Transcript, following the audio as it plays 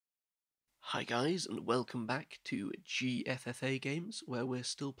Hi guys, and welcome back to GFFA Games, where we're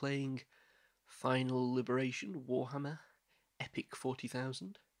still playing Final Liberation Warhammer Epic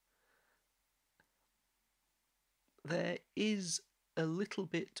 40,000. There is a little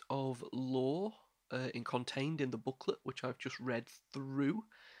bit of lore contained in the booklet, which I've just read through.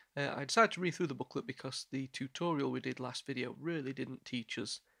 I decided to read through the booklet because the tutorial we did last video really didn't teach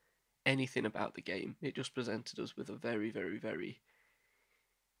us anything about the game. It just presented us with a very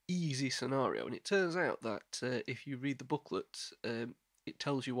easy scenario, and it turns out that if you read the booklet, it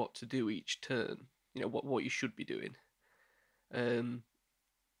tells you what to do each turn. You know what you should be doing, to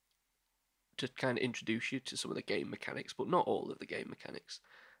kind of introduce you to some of the game mechanics, but not all of the game mechanics.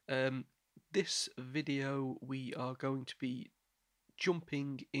 This video we are going to be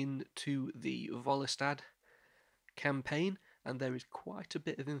jumping into the Volistadt campaign, and there is quite a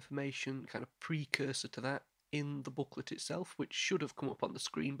bit of information, kind of precursor to that, in the booklet itself, which should have come up on the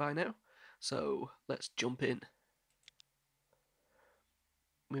screen by now. So let's jump in.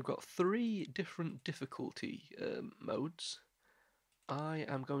 We've got 3 different difficulty modes. I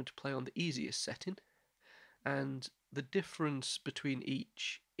am going to play on the easiest setting, and the difference between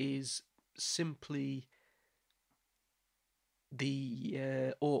each is simply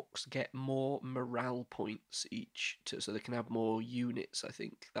the orcs get more morale points each, so they can have more units. I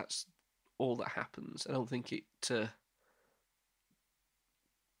think that's all that happens. I don't think it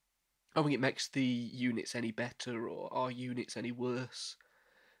makes the units any better or our units any worse.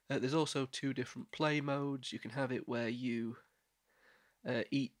 There's also 2 different play modes. You can have it where you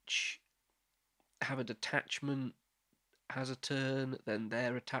each have a detachment has a turn, then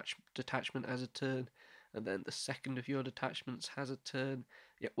their detachment has a turn, and then the second of your detachments has a turn.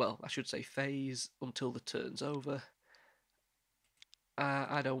 Yeah, well, I should say phase until the turn's over.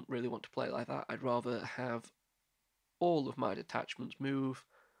 I don't really want to play like that. I'd rather have all of my detachments move,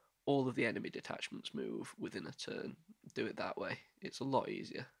 all of the enemy detachments move within a turn. Do it that way. It's a lot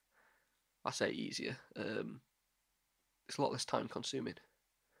easier. I say easier. It's a lot less time consuming.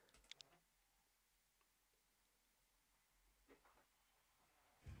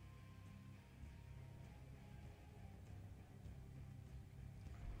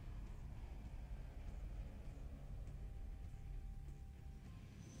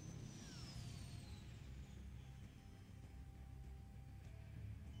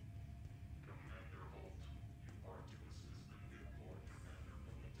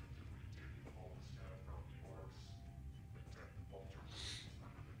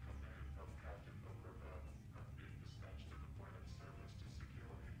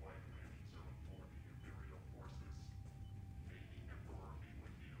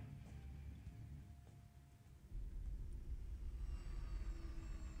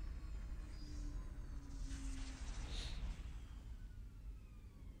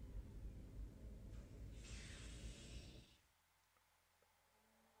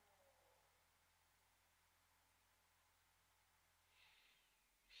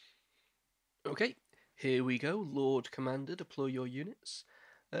 Okay, here we go. Lord Commander, deploy your units.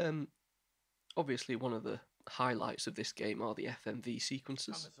 Obviously, one of the highlights of this game are the FMV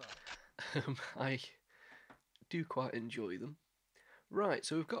sequences. I do quite enjoy them. Right,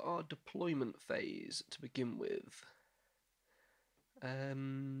 so we've got our deployment phase to begin with. Let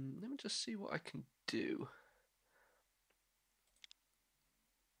me just see what I can do.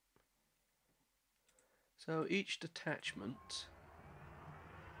 So each detachment,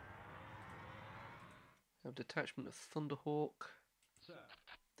 I have detachment of Thunderhawk,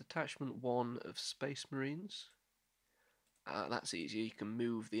 detachment 1 of Space Marines. That's easy. You can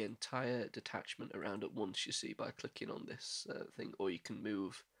move the entire detachment around at once, you see, by clicking on this thing, or you can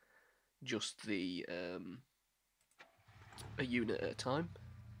move just the a unit at a time.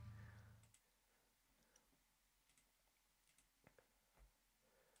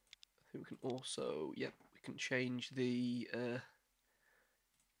 I think we can also, yep, we can change the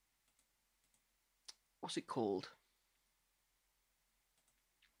what's it called?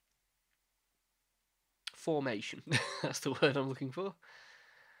 Formation. That's the word I'm looking for.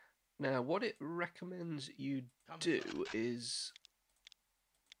 Now, what it recommends you do is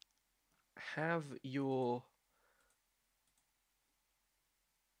have your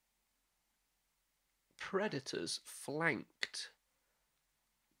predators flanked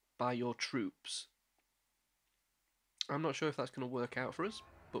by your troops. I'm not sure if that's going to work out for us,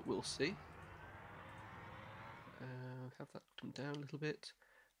 but we'll see. Have that come down a little bit.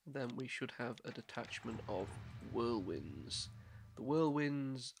 Then we should have a detachment of whirlwinds. The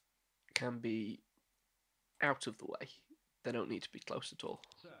whirlwinds can be out of the way. They don't need to be close at all.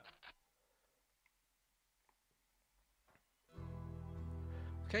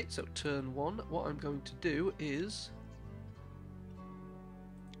 Okay, so turn 1, what I'm going to do is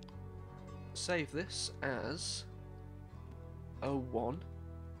save this as O1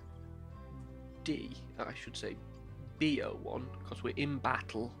 D, I should say BO1, because we're in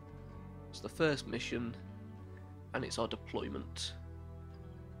battle. It's the first mission and it's our deployment.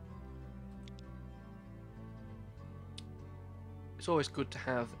 It's always good to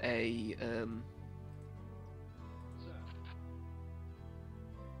have a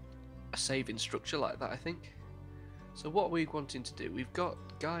saving structure like that, I think. So what are we wanting to do? We've got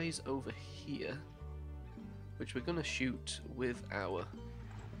guys over here which we're going to shoot with our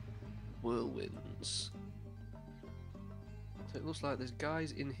whirlwinds. So it looks like there's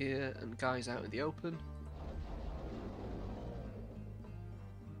guys in here and guys out in the open.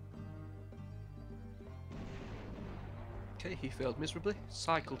 Okay, he failed miserably.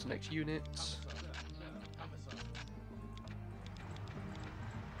 Cycle to next unit.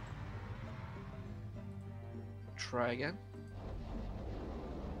 Try again.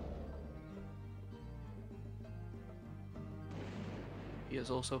 He has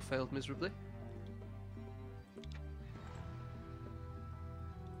also failed miserably.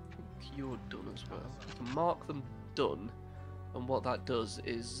 I think you're done as well. You can mark them done, and what that does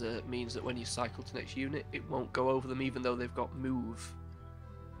is means that when you cycle to next unit, it won't go over them even though they've got move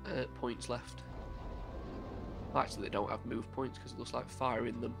points left. Well, actually, they don't have move points because it looks like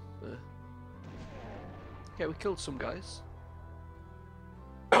firing them. Okay, we killed some guys.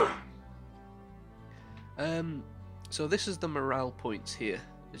 So this is the morale points here.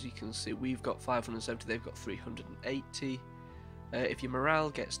 As you can see, we've got 570, they've got 380. If your morale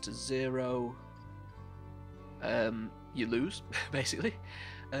gets to 0, you lose, basically.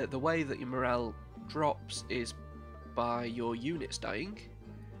 The way that your morale drops is by your units dying,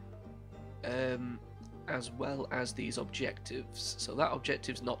 as well as these objectives. So that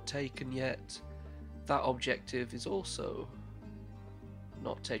objective's not taken yet. That objective is also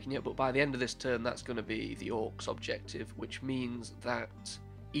not taken yet, but by the end of this turn that's going to be the Orcs objective, which means that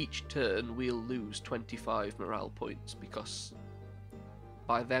each turn we'll lose 25 morale points, because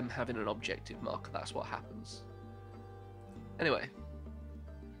by them having an objective marker, that's what happens. Anyway,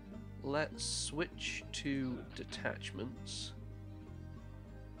 let's switch to detachments.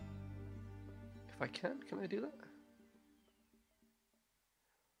 If I can I do that?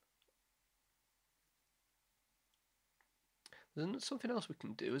 There's something else we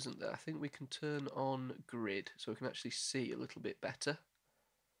can do, isn't there? I think we can turn on grid so we can actually see a little bit better.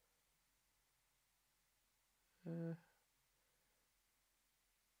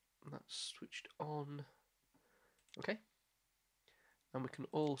 That's switched on. Okay. And we can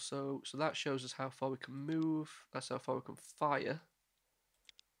also, so that shows us how far we can move, that's how far we can fire.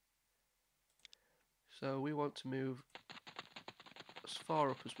 So we want to move as far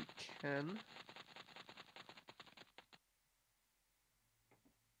up as we can.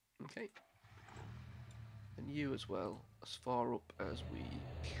 Okay. And you as well, as far up as we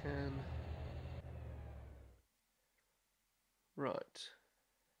can. Right.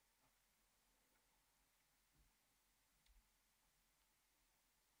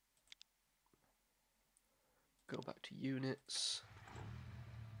 Go back to units.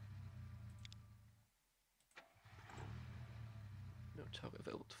 No target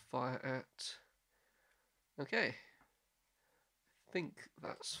available to fire at. Okay. I think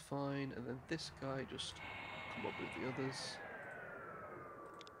that's fine, and then this guy just come up with the others.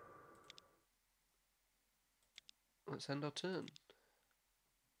 Let's end our turn.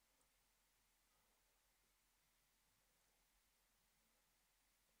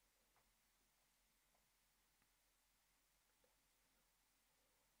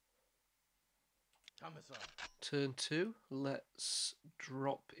 Turn 2, let's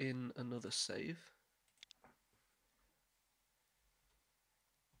drop in another save.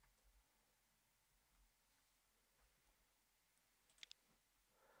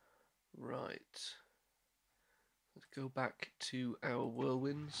 Right. Let's go back to our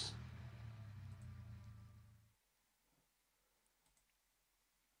whirlwinds.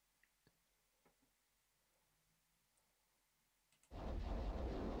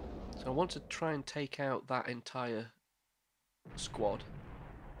 So I want to try and take out that entire squad.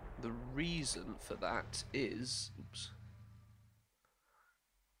 The reason for that is... Oops.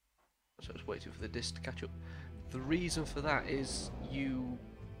 So I was waiting for the disc to catch up. The reason for that is you...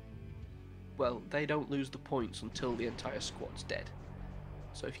 Well, they don't lose the points until the entire squad's dead.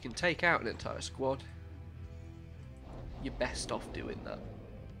 So if you can take out an entire squad, you're best off doing that.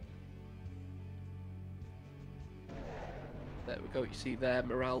 There we go, you see their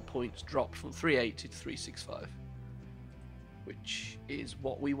morale points dropped from 380 to 365. which is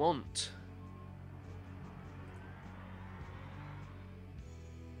what we want.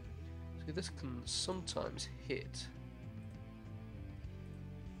 See, this can sometimes hit.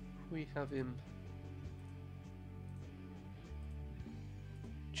 We have him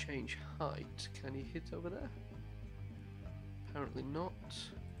change height. Can he hit over there? Apparently not.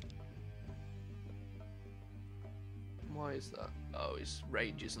 Why is that? Oh, his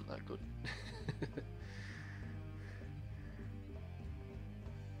range isn't that good.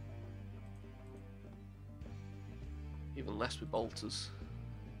 Even less with bolters.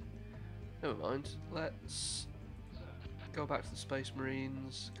 Never mind. Let's go back to the Space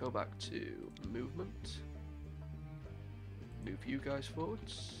Marines. Go back to movement. Move you guys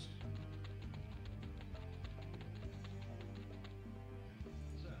forwards.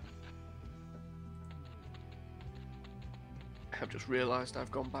 I've just realised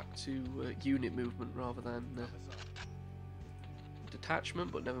I've gone back to unit movement rather than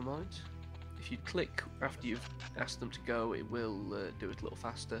detachment, but never mind. If you click after you've asked them to go, it will do it a little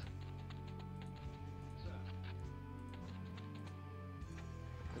faster.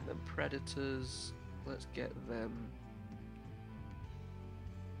 And then predators, let's get them.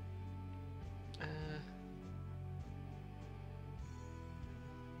 Get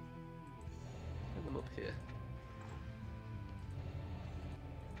them up here.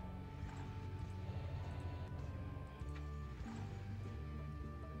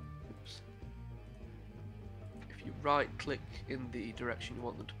 Right click in the direction you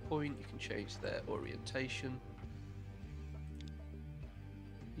want them to point, you can change their orientation.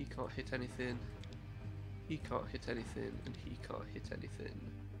 He can't hit anything, he can't hit anything, and he can't hit anything.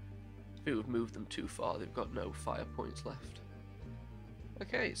 If it would move them too far, they've got no fire points left.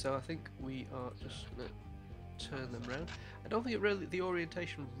 Okay, so I think we are just going to turn them around. I don't think the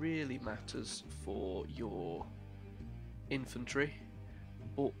orientation really matters for your infantry.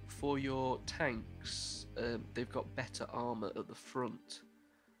 But for your tanks, they've got better armour at the front.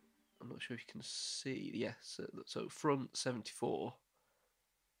 I'm not sure if you can see. Yes, so front 74,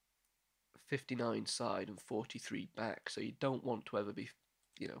 59 side, and 43 back. So you don't want to ever be,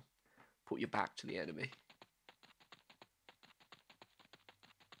 you know, put your back to the enemy.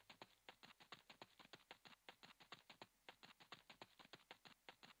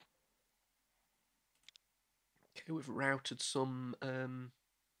 Okay, we've routed some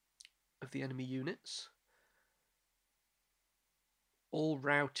of the enemy units. All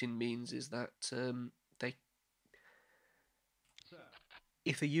routing means is that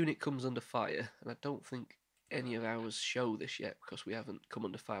if a unit comes under fire, and I don't think any of ours show this yet because we haven't come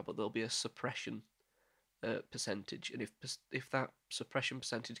under fire, but there'll be a suppression percentage, and if that suppression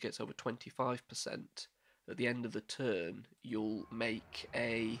percentage gets over 25%, at the end of the turn, you'll make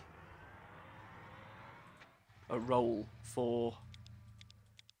a roll for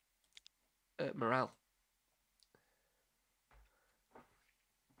morale.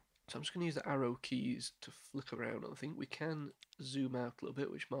 So I'm just going to use the arrow keys to flick around. I think we can zoom out a little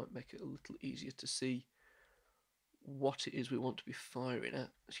bit, which might make it a little easier to see what it is we want to be firing at.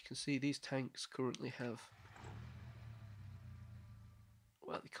 As you can see, these tanks currently have,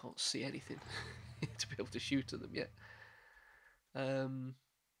 well, they can't see anything to be able to shoot at them yet.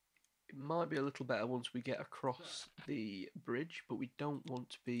 It might be a little better once we get across the bridge, but we don't want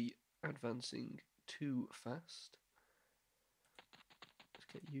to be advancing too fast. Let's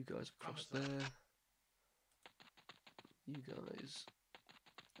get you guys across there. You guys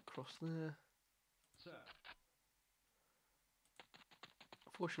across there.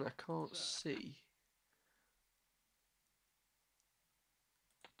 Unfortunately, I can't see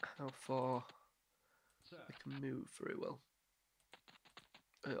how far I can move very well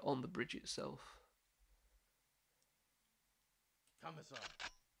on the bridge itself.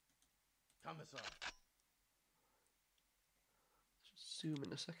 Just zoom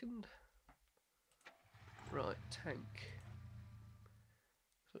in a second. Right, tank.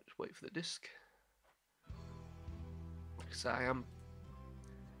 So just wait for the disc. Like I say, I am.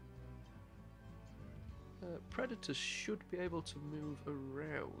 Predators should be able to move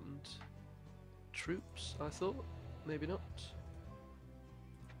around troops, I thought. Maybe not.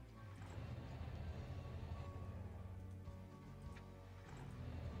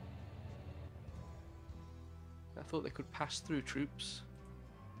 I thought they could pass through troops.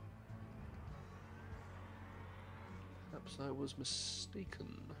 Perhaps I was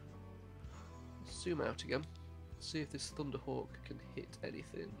mistaken. Let's zoom out again. See if this Thunderhawk can hit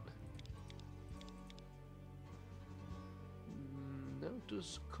anything. No,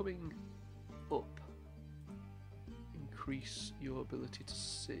 does coming up increase your ability to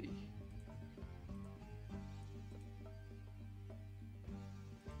see?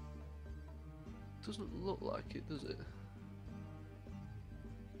 Doesn't look like it, does it?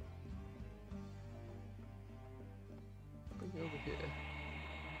 Bring it over here.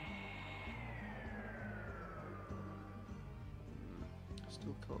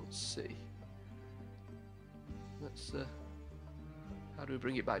 Still can't see. Let's how do we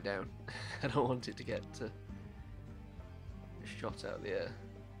bring it back down? I don't want it to get shot out of the air.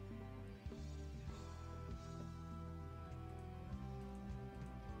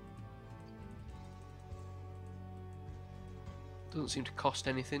 Doesn't seem to cost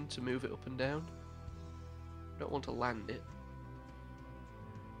anything to move it up and down. Don't want to land it.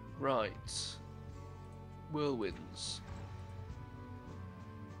 Right. Whirlwinds.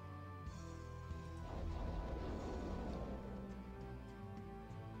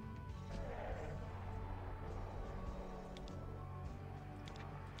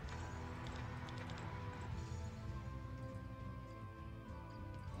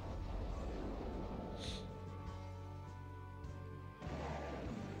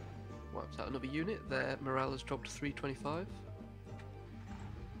 Wipes out another unit. Their morale has dropped to 325.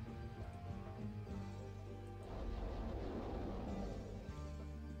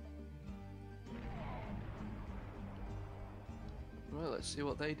 Well, let's see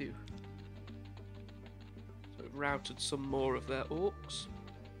what they do. So we've routed some more of their orcs.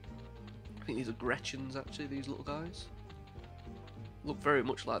 I think these are Gretchens actually, these little guys. Look very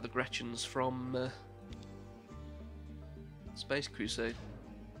much like the Gretchens from Space Crusade.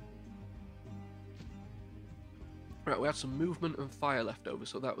 Right, we had some movement and fire left over,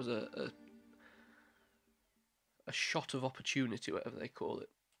 so that was a shot of opportunity, whatever they call it.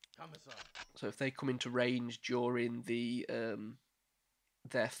 So if they come into range during the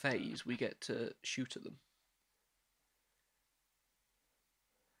their phase, we get to shoot at them.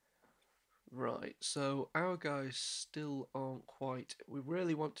 Right, so our guys still aren't quite... We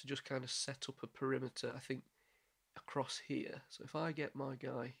really want to just kind of set up a perimeter, I think, across here. So if I get my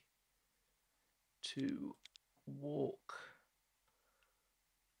guy to walk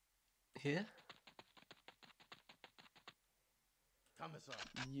here,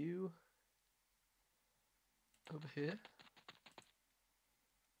 you over here,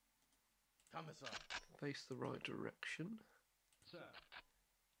 face the right direction. Sir.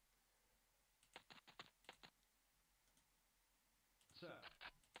 Sir.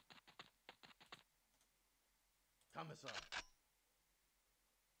 Commissar.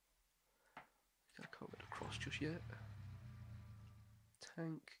 I can't get across just yet.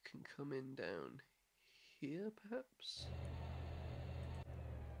 Tank can come in down here, perhaps?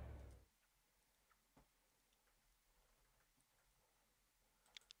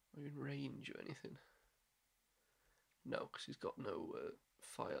 Are you in range or anything? No, because he's got no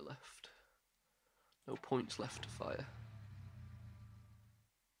fire left. No points left to fire.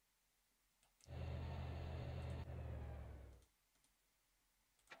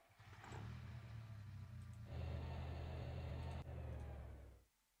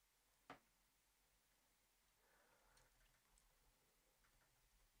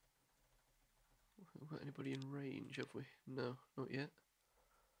 Have we got anybody in range, have we? No, not yet.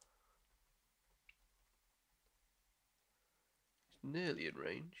 He's nearly in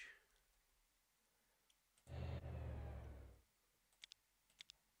range.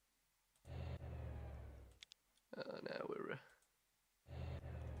 Now we're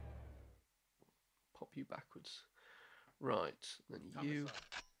pop you backwards. Right, then you.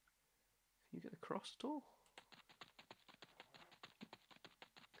 Can you get across at all?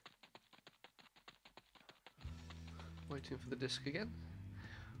 Waiting for the disc again.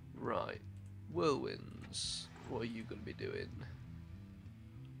 Right, whirlwinds. What are you going to be doing?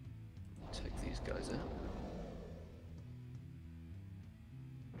 Take these guys out.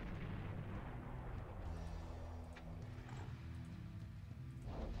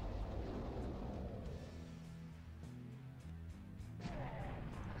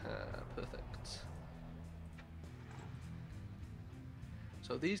 Perfect.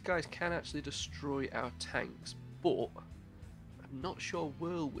 So these guys can actually destroy our tanks, but I'm not sure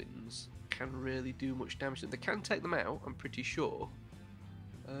whirlwinds can really do much damage. They can take them out, I'm pretty sure.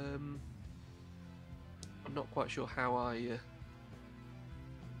 I'm not quite sure how I...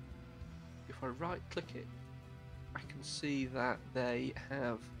 if I right click it, I can see that they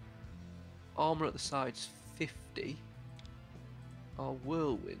have armour at the sides 50. Our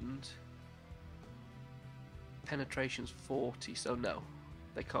whirlwind penetration's 40, so no,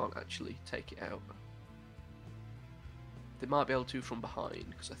 they can't actually take it out. They might be able to from behind,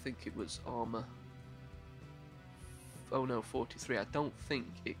 because I think it was armour... oh no, 43. I don't think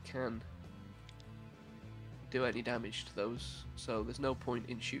it can do any damage to those, so there's no point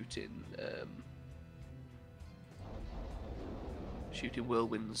in shooting shooting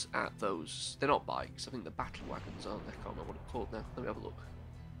whirlwinds at those. They're not bikes. I think they're battle wagons, aren't they? I can't remember what it's called now. Let me have a look.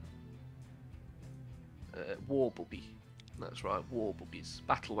 Warbubby. That's right, Warbubbies.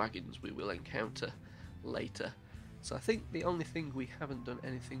 Battle wagons we will encounter later. So I think the only thing we haven't done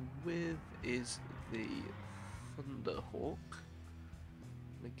anything with is the Thunderhawk.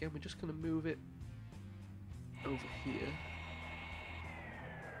 And again, we're just going to move it over here.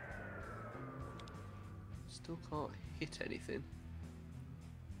 Still can't hit anything,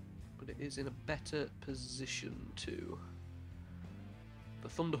 but it is in a better position to. The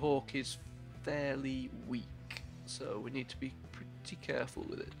Thunderhawk is fairly weak, so we need to be pretty careful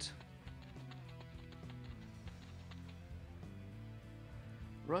with it.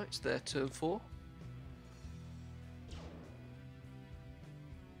 Right, it's their turn 4.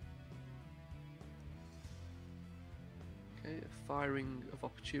 Okay, a firing of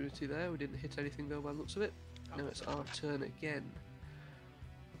opportunity there. We didn't hit anything though by the looks of it. Now it's our turn again.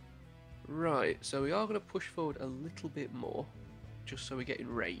 Right, so we are going to push forward a little bit more, just so we get in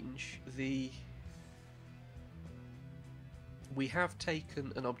range. We have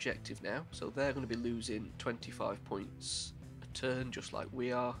taken an objective now, so they're going to be losing 25 points a turn, just like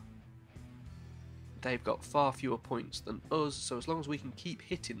we are. They've got far fewer points than us, so as long as we can keep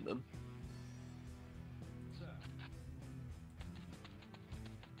hitting them.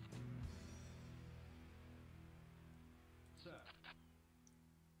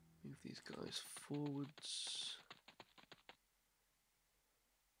 Move these guys forwards.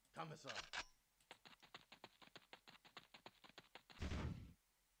 Commissar.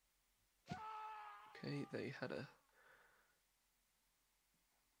 Okay, they had a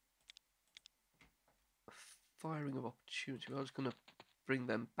firing of opportunity. I was going to bring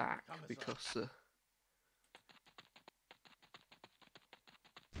them back because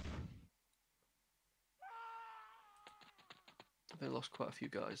they lost quite a few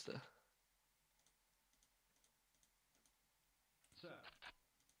guys there. Sir.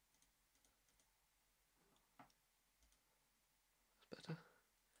 That's better.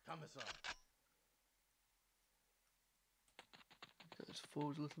 Commissar. Goes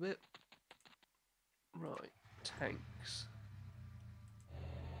forward a little bit. Right, tanks.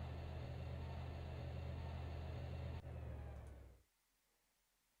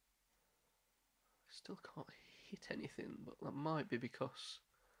 Still can't hit anything, but that might be because,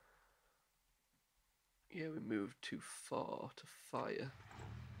 yeah, we moved too far to fire.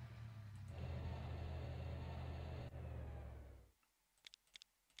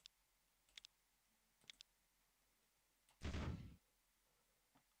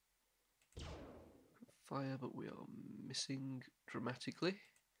 Fire, but we are missing dramatically.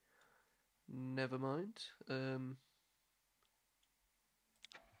 Never mind.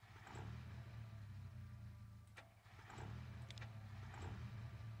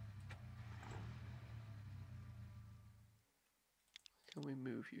 Can we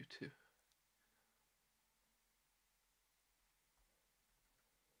move you to?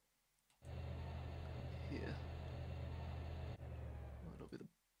 Here. Might not be the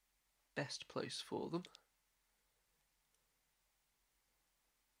best place for them.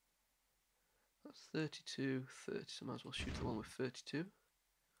 That's 32, 30, so might as well shoot the one with 32.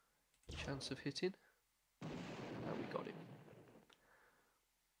 Chance of hitting. And we got him.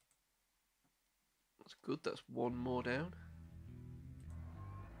 That's good, that's one more down.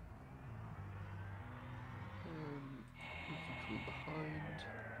 We can come in behind.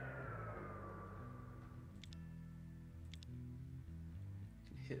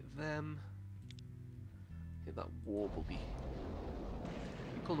 Can hit them. Hit that Warbubby.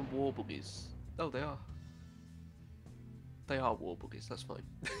 You call them Warbubbies. Oh, they are. They are Warbubbies, that's fine.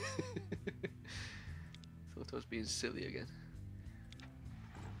 Thought I was being silly again.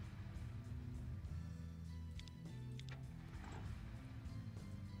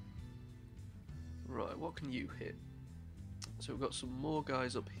 Right, what can you hit? So we've got some more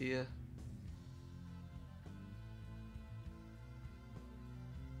guys up here.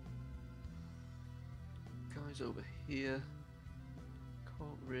 Guys over here.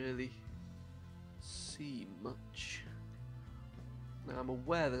 Can't really see much. Now I'm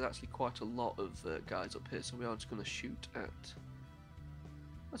aware there's actually quite a lot of guys up here, so we are just going to shoot at...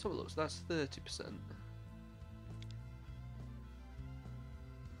 Let's have a look, so that's 30%.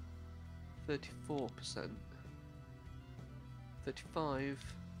 34%. 35.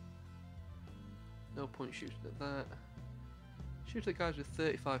 No point shooting at that. Shoot at the guys with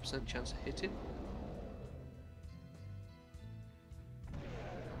 35% chance of hitting.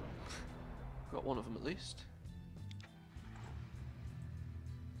 Got one of them at least.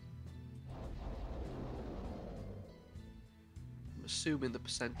 I'm assuming the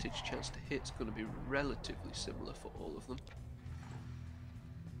percentage chance to hit is going to be relatively similar for all of them.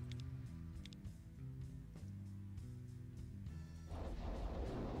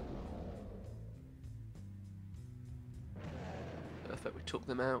 Perfect, we took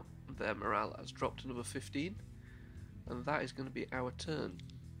them out. Their morale has dropped another 15. And that is going to be our turn.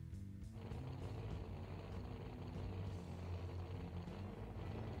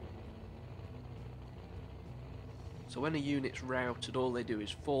 So when a unit's routed, all they do is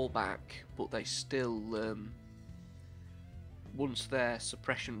fall back, but they still, once their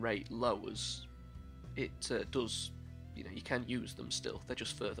suppression rate lowers, it does, you know, you can use them still. They're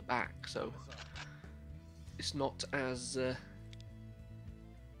just further back, so it's not as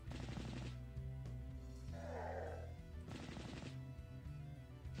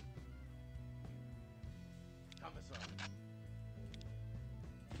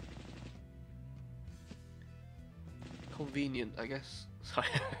convenient, I guess. Sorry,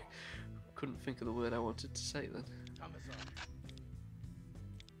 couldn't think of the word I wanted to say then.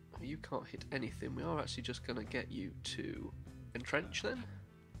 You can't hit anything. We are actually just going to get you to entrench then.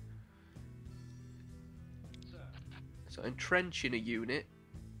 So entrenching a unit,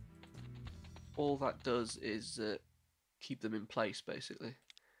 all that does is keep them in place basically.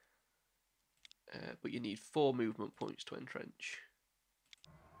 But you need 4 movement points to entrench.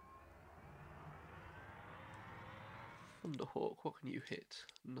 Thunderhawk, what can you hit?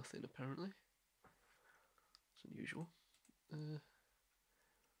 Nothing apparently. It's unusual.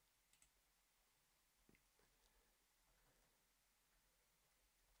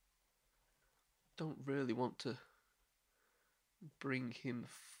 Don't really want to bring him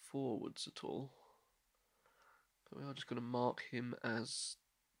forwards at all. But we are just going to mark him as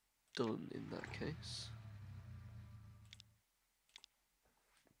done in that case.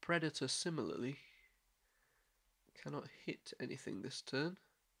 Predator similarly cannot hit anything this turn.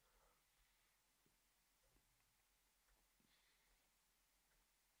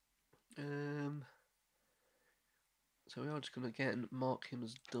 So we are just going to again mark him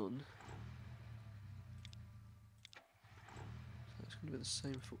as done. So it's going to be the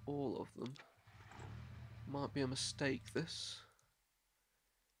same for all of them. Might be a mistake this.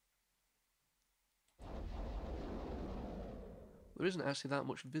 There isn't actually that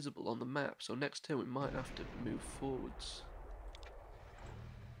much visible on the map, so next turn we might have to move forwards.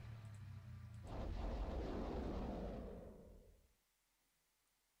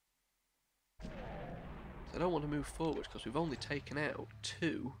 I don't want to move forward because we've only taken out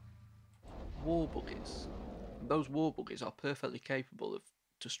 2 war buggies. And those war buggies are perfectly capable of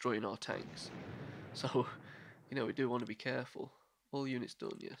destroying our tanks. So, you know, we do want to be careful. All units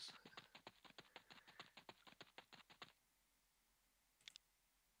done, yes.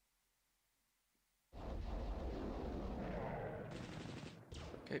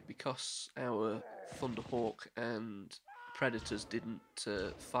 Okay, because our Thunderhawk and Predators didn't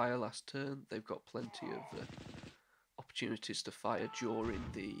fire last turn, they've got plenty of opportunities to fire during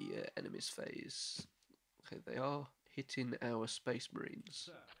the enemy's phase. Okay, they are hitting our Space Marines.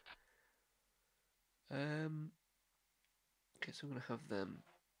 Okay, so I'm going to have them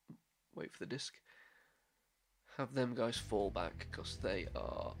wait for the disc. Have them guys fall back because they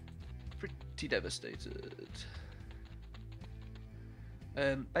are pretty devastated.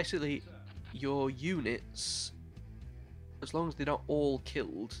 Basically, your units, as long as they're not all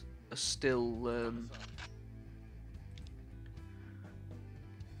killed, are still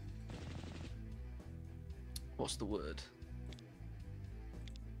what's the word?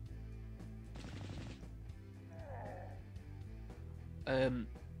 As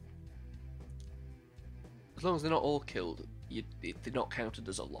long as they're not all killed, they're not counted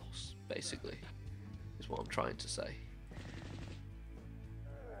as a loss, basically, is what I'm trying to say.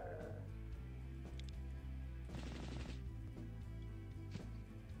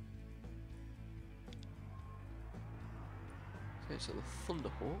 Okay, so the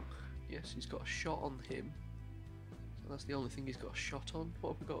Thunderhawk, yes, he's got a shot on him. So that's the only thing he's got a shot on.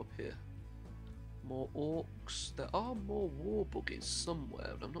 What have we got up here? More orcs. There are more war buggies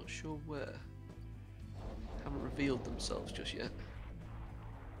somewhere, but I'm not sure where. Haven't revealed themselves just yet.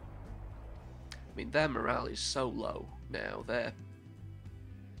 I mean, their morale is so low now. There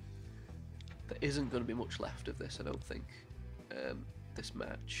isn't going to be much left of this, I don't think. This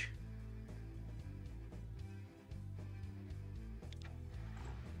match.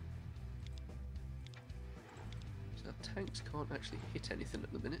 So our tanks can't actually hit anything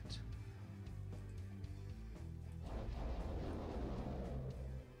at the minute.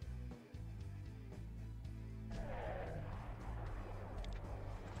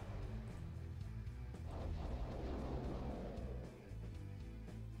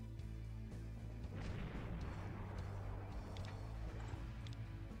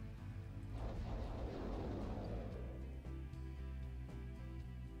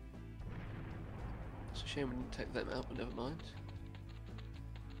 It's a shame we didn't take them out, but never mind.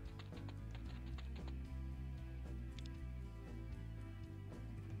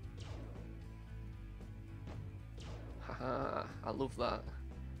 Haha, I love that.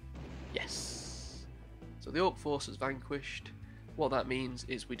 Yes! So the Ork force is vanquished. What that means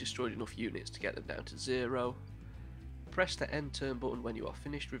is we destroyed enough units to get them down to 0. Press the end turn button when you are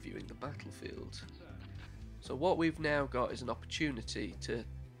finished reviewing the battlefield. So what we've now got is an opportunity to...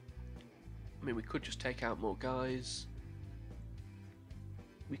 I mean, we could just take out more guys.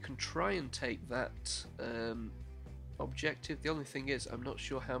 We can try and take that objective. The only thing is, I'm not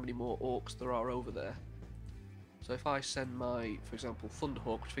sure how many more orcs there are over there. So if I send my, for example,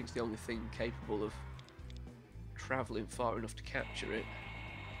 Thunderhawk, which I think is the only thing capable of travelling far enough to capture it,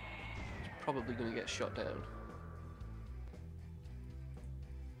 it's probably going to get shot down.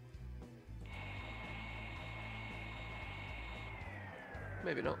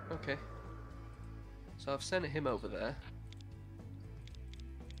 Maybe not, okay. So I've sent him over there.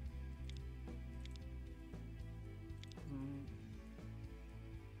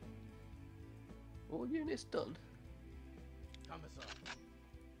 All units done. Commissar.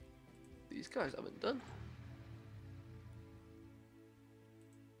 These guys haven't done.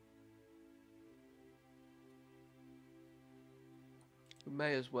 We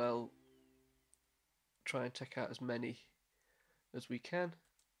may as well try and take out as many as we can.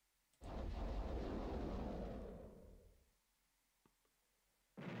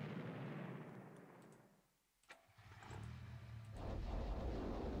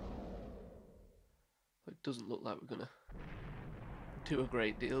 It doesn't look like we're gonna do a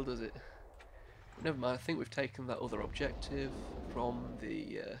great deal, does it? But never mind, I think we've taken that other objective from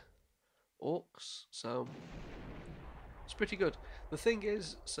the orcs, so it's pretty good. The thing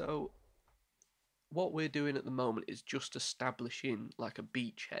is, so what we're doing at the moment is just establishing like a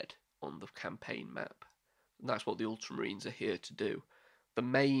beachhead on the campaign map. And that's what the Ultramarines are here to do. The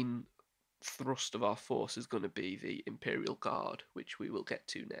main thrust of our force is going to be the Imperial Guard, which we will get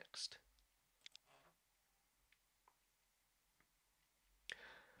to next.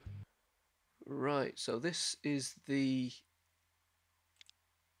 Right, so this is the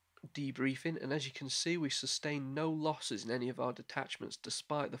debriefing, and as you can see, we sustained no losses in any of our detachments,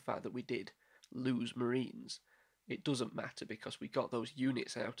 despite the fact that we did lose Marines. It doesn't matter because we got those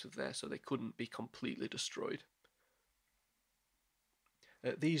units out of there so they couldn't be completely destroyed.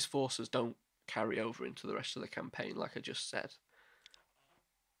 These forces don't carry over into the rest of the campaign, like I just said,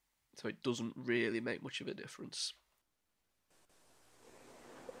 so it doesn't really make much of a difference.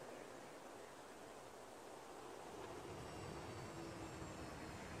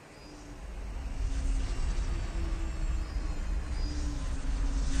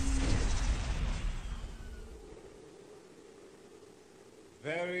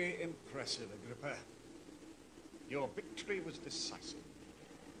 Very impressive, Agrippa. Your victory was decisive.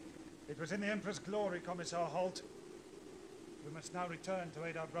 It was in the Emperor's glory, Commissar Holt. We must now return to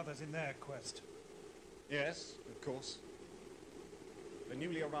aid our brothers in their quest. Yes, of course. The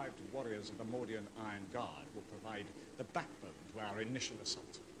newly arrived warriors of the Mordian Iron Guard will provide the backbone to our initial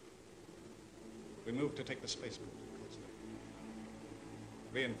assault. We move to take the spaceport of Costa.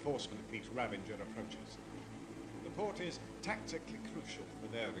 Reinforcement meets Ravager approaches. The port is tactically crucial for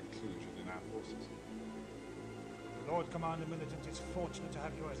their inclusion in our forces. The Lord Commander Militant is fortunate to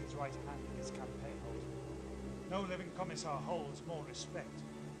have you as his right hand in this campaign, Holt. No living commissar holds more respect.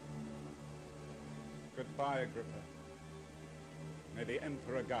 Goodbye, Agrippa. May the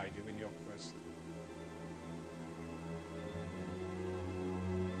Emperor guide you in your quest.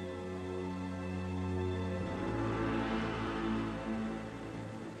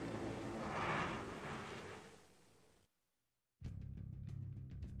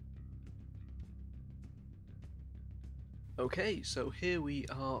 Okay, so here we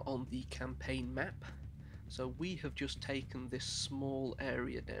are on the campaign map. So we have just taken this small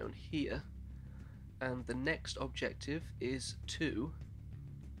area down here, and the next objective is to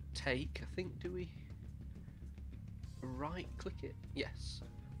take, I think, do we right click it? Yes.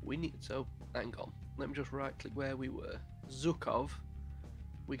 We need, so hang on, let me just right click where we were. Zukov.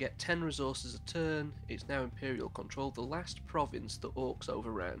 We get 10 resources a turn. It's now Imperial control, the last province the Orcs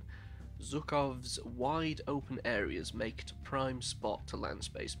overran. Zukov's wide open areas make it a prime spot to land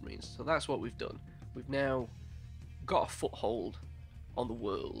Space Marines. So that's what we've done. We've now got a foothold on the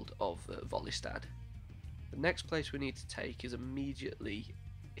world of Volistadt. The next place we need to take is immediately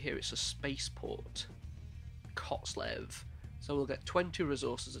here. It's a spaceport, Kotslev. So we'll get 20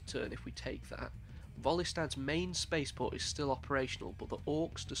 resources a turn if we take that. Volistad's main spaceport is still operational, but the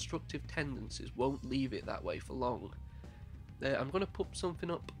Orcs' destructive tendencies won't leave it that way for long. I'm going to put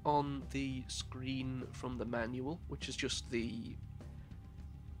something up on the screen from the manual, which is just the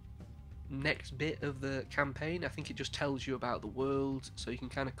next bit of the campaign. I think it just tells you about the world, so you can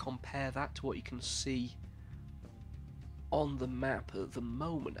kind of compare that to what you can see on the map at the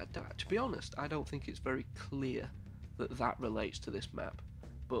moment. To be honest, I don't think it's very clear that that relates to this map,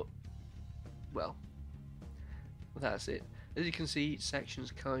 but, well, that's it. As you can see, each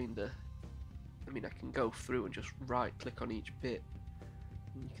section's kinda... I mean, I can go through and just right-click on each bit,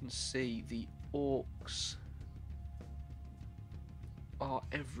 and you can see the orcs are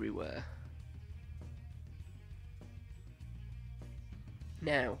everywhere.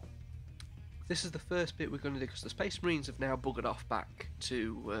 Now, this is the first bit we're going to do, because the Space Marines have now buggered off back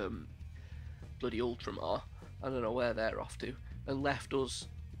to bloody Ultramar. I don't know where they're off to, and left us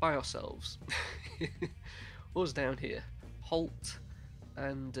by ourselves. Us down here. Halt.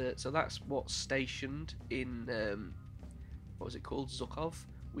 And so that's what's stationed in, what was it called? Zukov.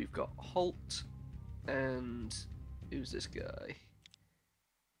 We've got Halt, and who's this guy?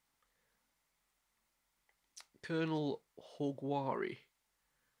 Colonel Hogwari.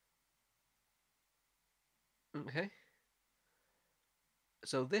 Okay.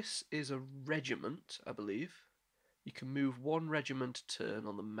 So this is a regiment, I believe. You can move one regiment a turn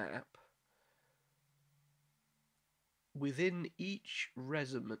on the map. Within each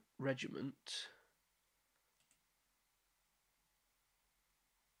regiment,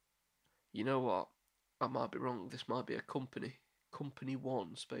 you know what? I might be wrong. This might be a company. Company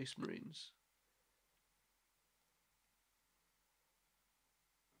 1 Space Marines.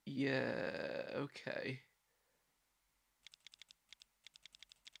 Yeah, okay.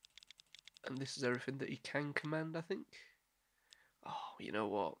 And this is everything that he can command, I think. Oh, you know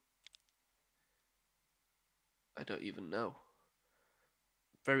what? I don't even know.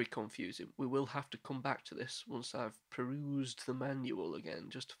 Very confusing. We will have to come back to this once I've perused the manual again,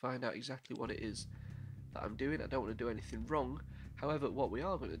 just to find out exactly what it is that I'm doing. I don't want to do anything wrong. However, what we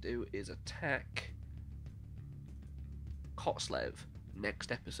are going to do is attack Kotslev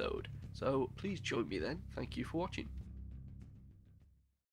next episode. So please join me then. Thank you for watching.